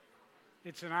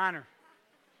It's an honor.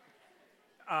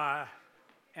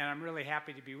 And I'm really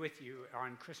happy to be with you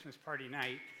on Christmas party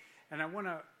night. And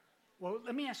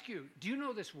let me ask you, do you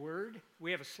know this word?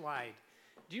 We have a slide.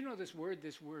 Do you know this word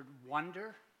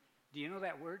wonder? Do you know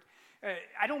that word?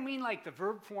 I don't mean like the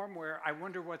verb form where I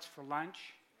wonder what's for lunch.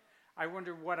 I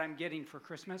wonder what I'm getting for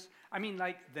Christmas. I mean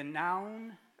like the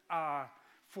noun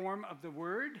form of the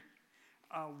word,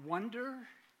 wonder.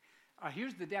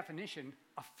 Here's the definition: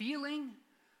 a feeling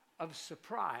of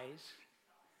surprise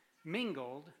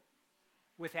mingled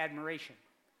with admiration.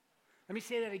 Let me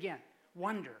say that again,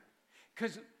 wonder.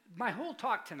 Because my whole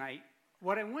talk tonight,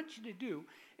 what I want you to do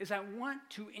is I want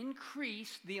to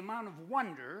increase the amount of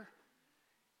wonder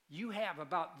you have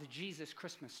about the Jesus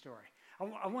Christmas story.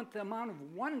 I want the amount of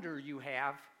wonder you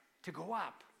have to go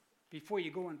up before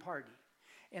you go and party.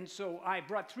 And so I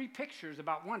brought 3 pictures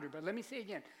about wonder, but let me say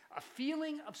again, a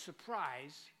feeling of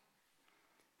surprise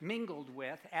mingled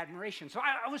with admiration. So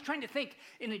I was trying to think,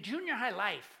 in a junior high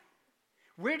life,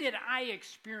 where did I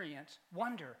experience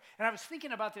wonder? And I was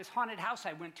thinking about this haunted house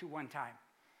I went to one time.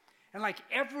 And like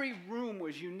every room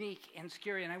was unique and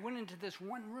scary. And I went into this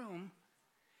one room,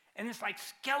 and this like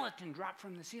skeleton dropped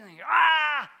from the ceiling.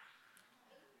 Ah!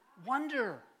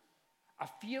 Wonder. A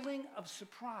feeling of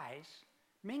surprise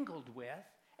mingled with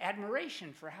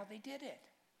admiration for how they did it.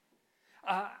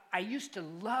 I used to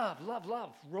love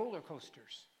roller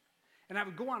coasters. And I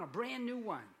would go on a brand new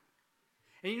one.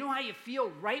 And you know how you feel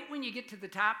right when you get to the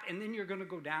top and then you're going to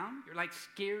go down? You're like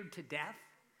scared to death.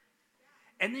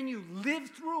 And then you live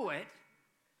through it.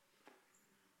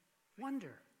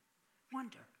 Wonder.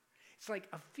 It's like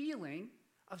a feeling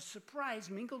of surprise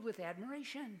mingled with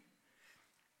admiration.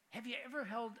 Have you ever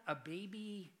held a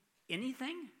baby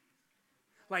anything?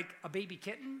 Like a baby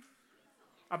kitten?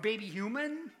 A baby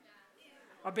human?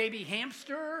 A baby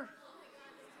hamster?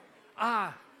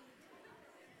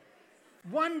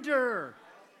 Wonder.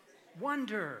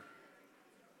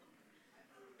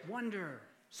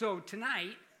 So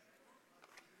tonight,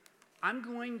 I'm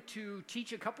going to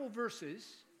teach a couple verses,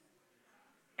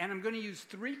 and I'm going to use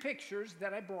 3 pictures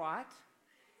that I brought,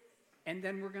 and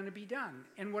then we're going to be done.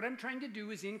 And what I'm trying to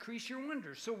do is increase your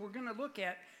wonder. So we're going to look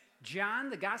at John,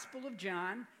 the Gospel of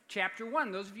John, chapter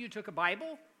 1. Those of you who took a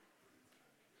Bible,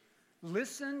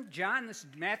 listen. John, this is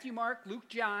Matthew, Mark, Luke,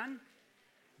 John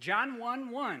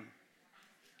 1:1.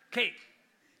 Okay,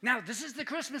 now this is the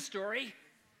Christmas story,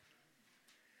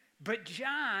 but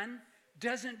John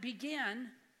doesn't begin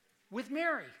with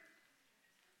Mary.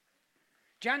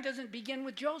 John doesn't begin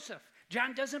with Joseph.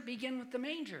 John doesn't begin with the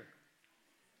manger.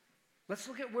 Let's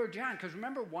look at where John, because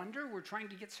remember wonder, we're trying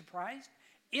to get surprised.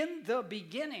 In the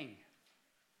beginning.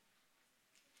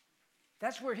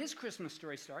 That's where his Christmas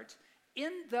story starts.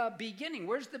 In the beginning.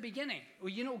 Where's the beginning? Well,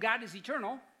 you know God is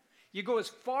eternal. You go as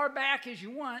far back as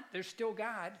you want, there's still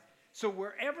God. So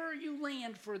wherever you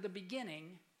land for the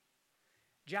beginning,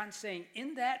 John's saying,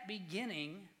 in that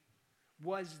beginning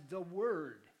was the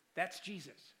Word. That's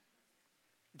Jesus.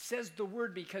 It says the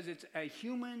Word because it's a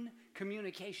human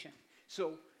communication.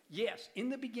 So, yes, in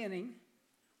the beginning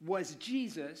was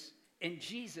Jesus, and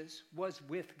Jesus was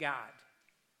with God.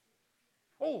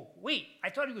 Oh, wait, I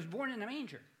thought he was born in a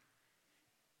manger.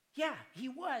 Yeah, he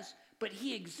was, but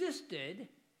he existed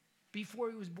before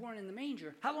he was born in the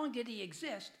manger. How long did he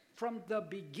exist? From the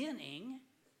beginning,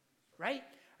 right?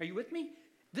 Are you with me?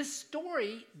 This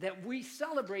story that we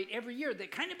celebrate every year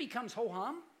that kind of becomes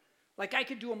ho-hum, like I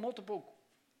could do a multiple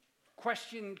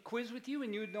question quiz with you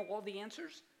and you would know all the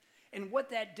answers. And what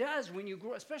that does when you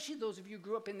grow, especially those of you who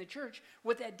grew up in the church,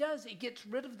 what that does, it gets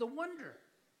rid of the wonder.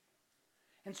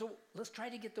 And so let's try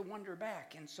to get the wonder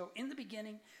back. And so in the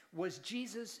beginning was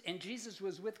Jesus, and Jesus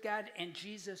was with God, and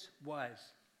Jesus was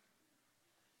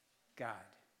God.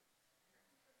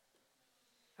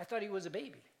 I thought he was a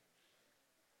baby.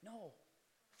 No.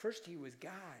 First he was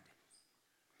God.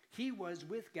 He was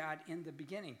with God in the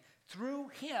beginning. Through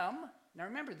him, now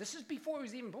remember, this is before he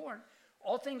was even born,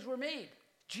 all things were made.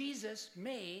 Jesus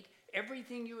made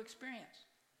everything you experience.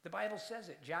 The Bible says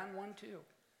it, John 1:2.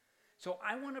 So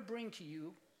I want to bring to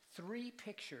you 3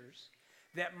 pictures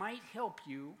that might help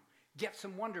you get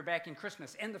some wonder back in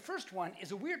Christmas. And the first one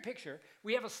is a weird picture.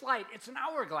 We have a slide. It's an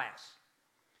hourglass.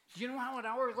 Do you know how an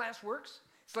hourglass works?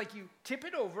 It's like you tip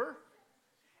it over,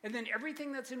 and then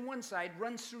everything that's in one side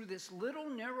runs through this little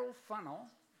narrow funnel,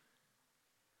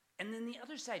 and then the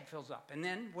other side fills up. And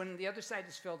then when the other side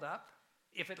is filled up,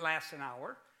 if it lasts an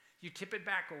hour, you tip it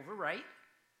back over, right?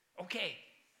 Okay.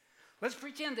 Let's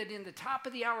pretend that in the top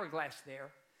of the hourglass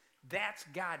there, that's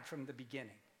God from the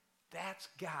beginning. That's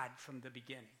God from the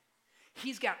beginning.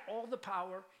 He's got all the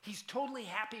power. He's totally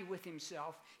happy with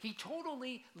himself. He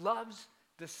totally loves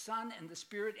the Son and the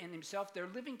Spirit and himself, they're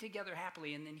living together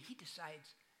happily, and then he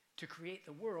decides to create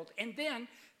the world. And then,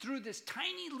 through this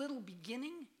tiny little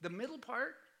beginning, the middle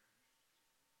part,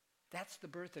 that's the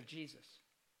birth of Jesus.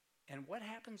 And what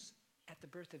happens at the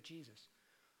birth of Jesus?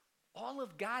 All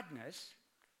of Godness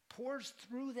pours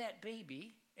through that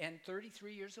baby and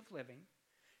 33 years of living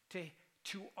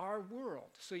to our world.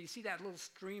 So you see that little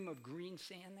stream of green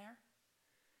sand there?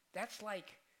 That's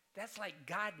like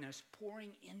Godness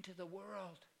pouring into the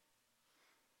world.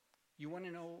 You want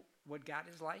to know what God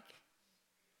is like?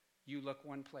 You look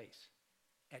one place,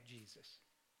 at Jesus.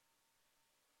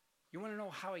 You want to know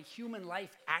how a human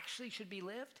life actually should be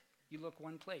lived? You look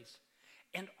one place.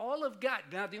 And all of God,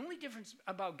 now the only difference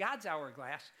about God's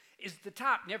hourglass is the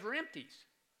top never empties.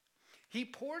 He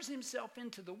pours himself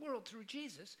into the world through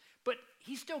Jesus, but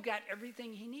he's still got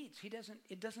everything he needs.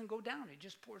 It doesn't go down, it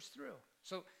just pours through.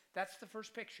 So that's the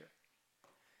first picture.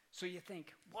 So you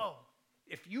think, whoa,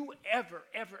 if you ever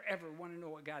want to know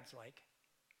what God's like,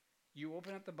 you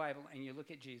open up the Bible and you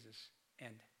look at Jesus,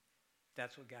 and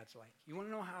that's what God's like. You want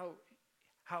to know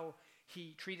how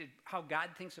God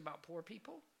thinks about poor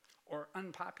people, or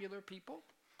unpopular people,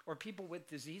 or people with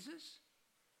diseases,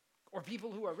 or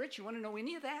people who are rich? You want to know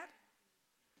any of that?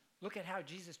 Look at how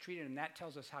Jesus treated him. That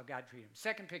tells us how God treated him.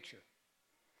 Second picture.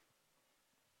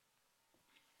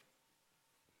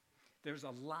 There's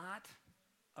a lot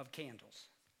of candles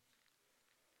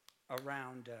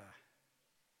around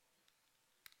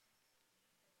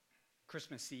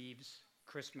Christmas Eves,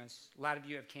 Christmas. A lot of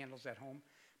you have candles at home,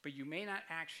 but you may not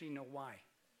actually know why.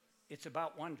 It's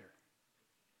about wonder.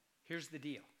 Here's the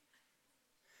deal.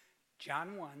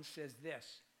 John 1 says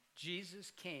this: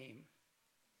 Jesus came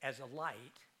as a light,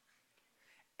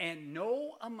 and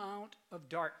no amount of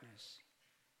darkness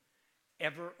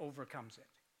ever overcomes it.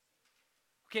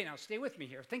 Okay, now stay with me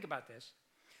here. Think about this.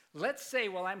 Let's say,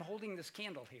 while I'm holding this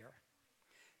candle here,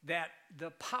 that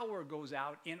the power goes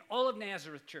out in all of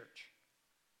Nazareth Church.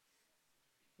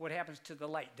 What happens to the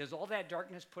light? Does all that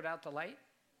darkness put out the light?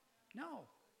 No.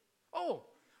 Oh,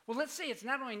 well, let's say it's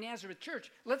not only Nazareth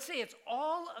Church. Let's say it's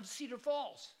all of Cedar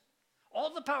Falls.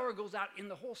 All the power goes out in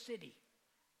the whole city.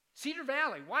 Cedar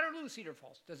Valley, Waterloo, Cedar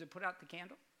Falls. Does it put out the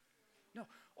candle? No.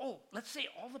 Oh, let's say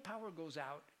all the power goes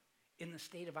out in the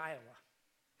state of Iowa.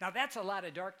 Now, that's a lot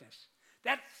of darkness.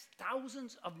 That's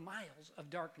thousands of miles of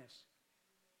darkness.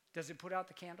 Does it put out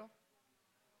the candle?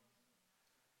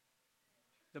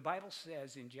 The Bible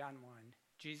says in John 1,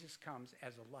 Jesus comes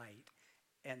as a light,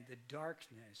 and the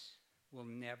darkness will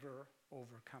never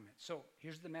overcome it. So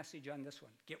here's the message on this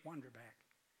one. Get wonder back.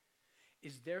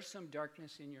 Is there some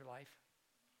darkness in your life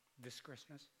this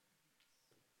Christmas?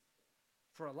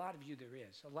 For a lot of you, there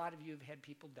is. A lot of you have had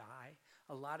people die.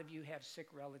 A lot of you have sick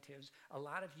relatives. A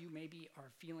lot of you maybe are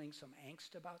feeling some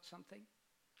angst about something,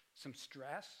 some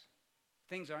stress.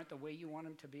 Things aren't the way you want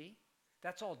them to be.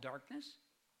 That's all darkness.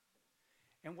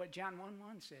 And what John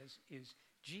 1:1 says is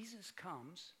Jesus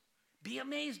comes, be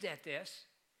amazed at this,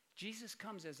 Jesus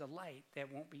comes as a light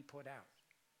that won't be put out.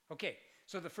 Okay,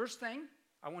 so the first thing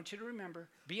I want you to remember,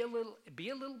 be a little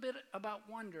bit about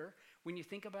wonder when you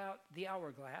think about the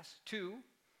hourglass. 2,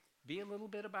 be a little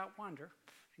bit about wonder.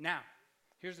 Now,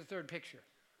 here's the third picture.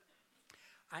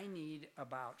 I need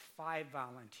about 5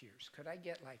 volunteers. Could I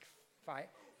get like 5?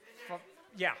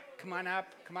 Yeah, come on up.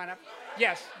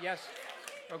 Yes.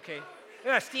 Okay.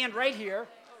 Stand right here.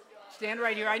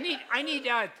 I need,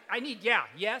 yeah,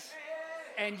 yes.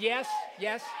 And yes.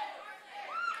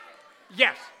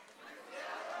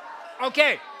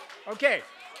 Okay.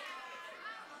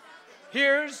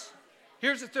 Here's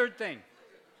the third thing.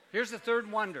 Here's the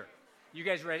third wonder. You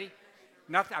guys ready?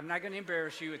 Nothing. I'm not going to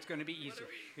embarrass you. It's going to be easy.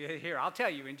 Here, I'll tell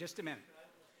you in just a minute.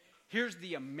 Here's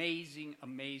the amazing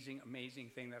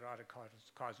thing that ought to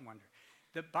cause wonder.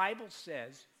 The Bible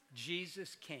says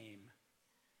Jesus came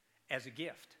as a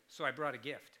gift. So I brought a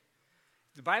gift.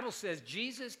 The Bible says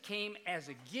Jesus came as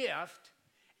a gift,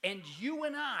 and you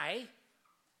and I,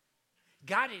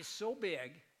 God is so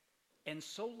big and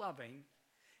so loving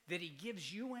that he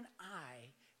gives you and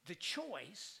I the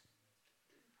choice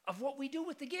of what we do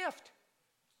with the gift.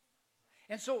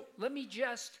 And so let me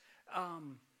just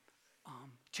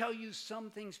tell you some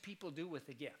things people do with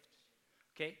the gift.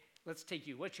 Okay, let's take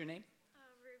you. What's your name?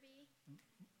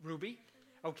 Ruby?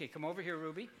 Okay, come over here,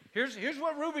 Ruby. Here's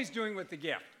what Ruby's doing with the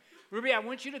gift. Ruby, I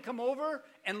want you to come over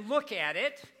and look at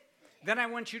it. Then I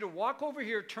want you to walk over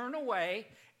here, turn away,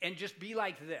 and just be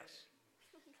like this.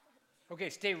 Okay,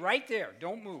 stay right there.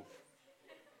 Don't move.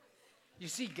 You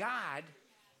see, God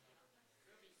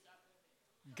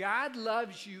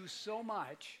loves you so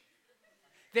much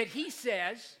that he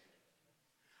says,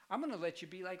 I'm going to let you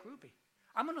be like Ruby.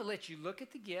 I'm going to let you look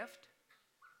at the gift,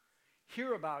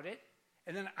 hear about it,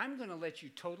 and then I'm going to let you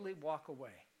totally walk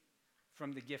away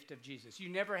from the gift of Jesus. You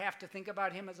never have to think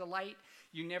about him as a light.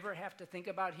 You never have to think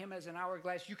about him as an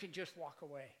hourglass. You can just walk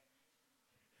away.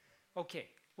 Okay,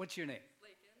 what's your name?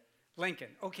 Lincoln.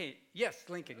 Okay, yes,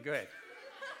 Lincoln, good.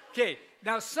 Okay,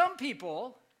 now some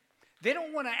people, they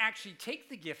don't want to actually take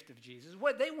the gift of Jesus.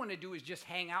 What they want to do is just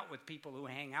hang out with people who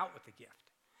hang out with the gift.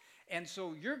 And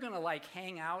so you're going to like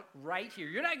hang out right here.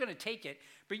 You're not going to take it,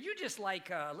 but you just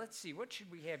like, let's see, what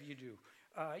should we have you do?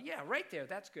 Yeah, right there,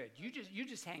 that's good. You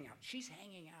just hang out. She's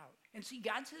hanging out. And see,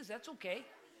 God says that's okay.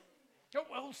 Oh,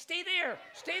 well, stay there.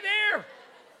 Stay there.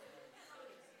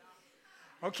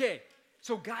 Okay,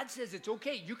 so God says it's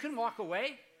okay. You can walk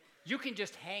away. You can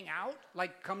just hang out,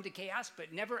 like come to chaos,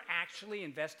 but never actually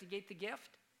investigate the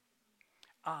gift.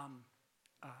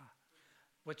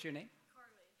 What's your name?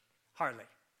 Harley.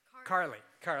 Carly.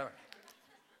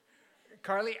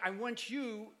 Carly, I want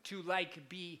you to like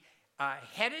be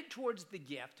headed towards the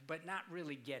gift, but not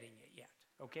really getting it yet,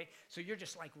 okay? So you're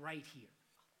just like right here.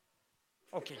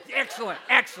 Okay,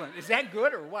 excellent. Is that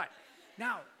good or what?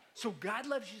 Now, so God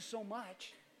loves you so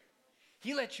much,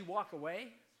 he lets you walk away.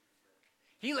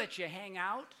 He lets you hang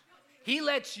out. He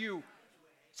lets you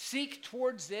seek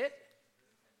towards it.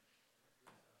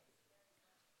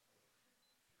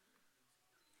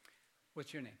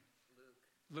 What's your name?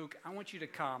 Luke, I want you to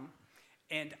come,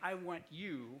 and I want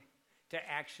you to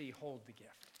actually hold the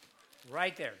gift.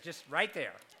 Right there, just right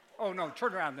there. Oh, no,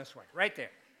 turn around this way, right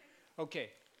there. Okay.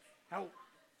 Now,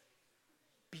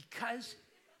 because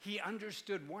he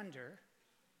understood wonder,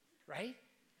 right?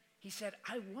 He said,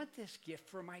 I want this gift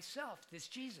for myself, this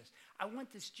Jesus. I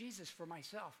want this Jesus for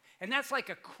myself. And that's like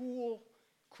a cool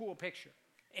picture.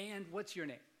 And what's your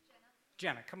name?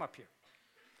 Jenna, come up here.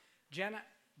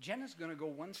 Jenna's going to go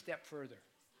one step further.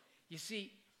 You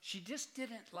see, she just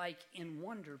didn't like in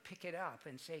wonder pick it up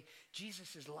and say,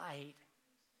 Jesus is light,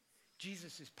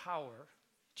 Jesus is power,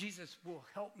 Jesus will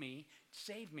help me,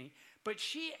 save me. But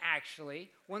she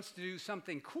actually wants to do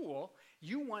something cool.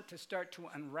 You want to start to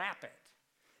unwrap it.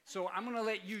 So I'm going to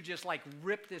let you just like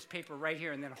rip this paper right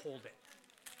here and then hold it.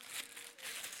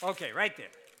 Okay, right there.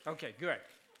 Okay, good.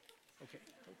 Okay.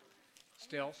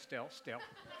 Still.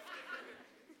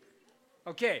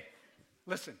 Okay,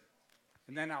 listen.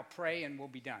 And then I'll pray and we'll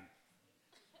be done.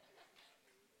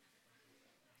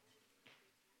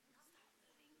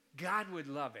 God would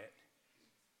love it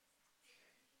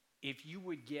if you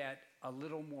would get a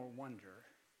little more wonder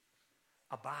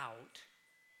about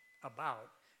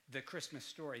the Christmas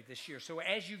story this year. So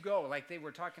as you go, like they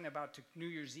were talking about to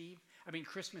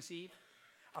Christmas Eve,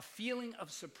 a feeling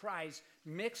of surprise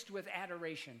mixed with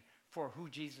adoration for who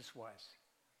Jesus was.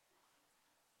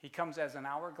 He comes as an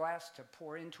hourglass to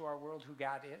pour into our world who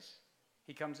God is.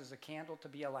 He comes as a candle to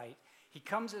be a light. He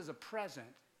comes as a present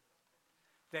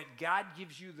that God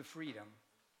gives you the freedom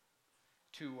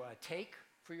to take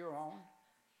for your own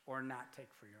or not take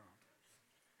for your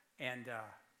own. And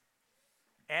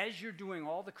as you're doing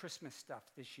all the Christmas stuff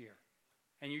this year,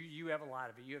 and you have a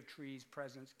lot of it, you have trees,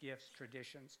 presents, gifts,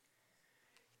 traditions,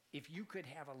 if you could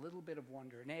have a little bit of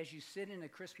wonder, and as you sit in a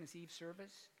Christmas Eve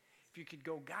service, if you could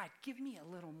go, God, give me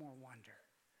a little more wonder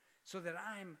so that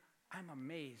I'm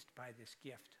amazed by this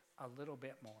gift a little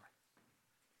bit more.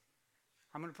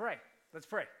 I'm going to pray. Let's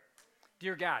pray.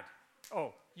 Dear God.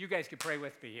 Oh, you guys can pray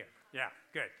with me here. Yeah,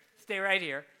 good. Stay right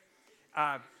here.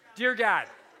 Dear God,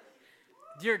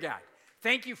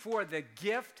 thank you for the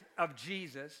gift of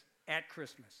Jesus at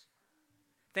Christmas.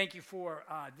 Thank you for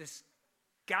this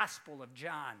Gospel of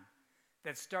John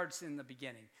that starts in the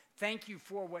beginning. Thank you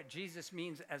for what Jesus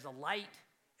means as a light,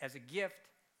 as a gift,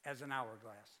 as an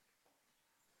hourglass.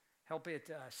 Help it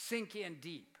sink in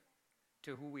deep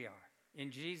to who we are.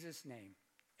 In Jesus' name,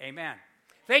 amen.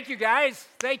 Thank you, guys.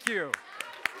 Thank you.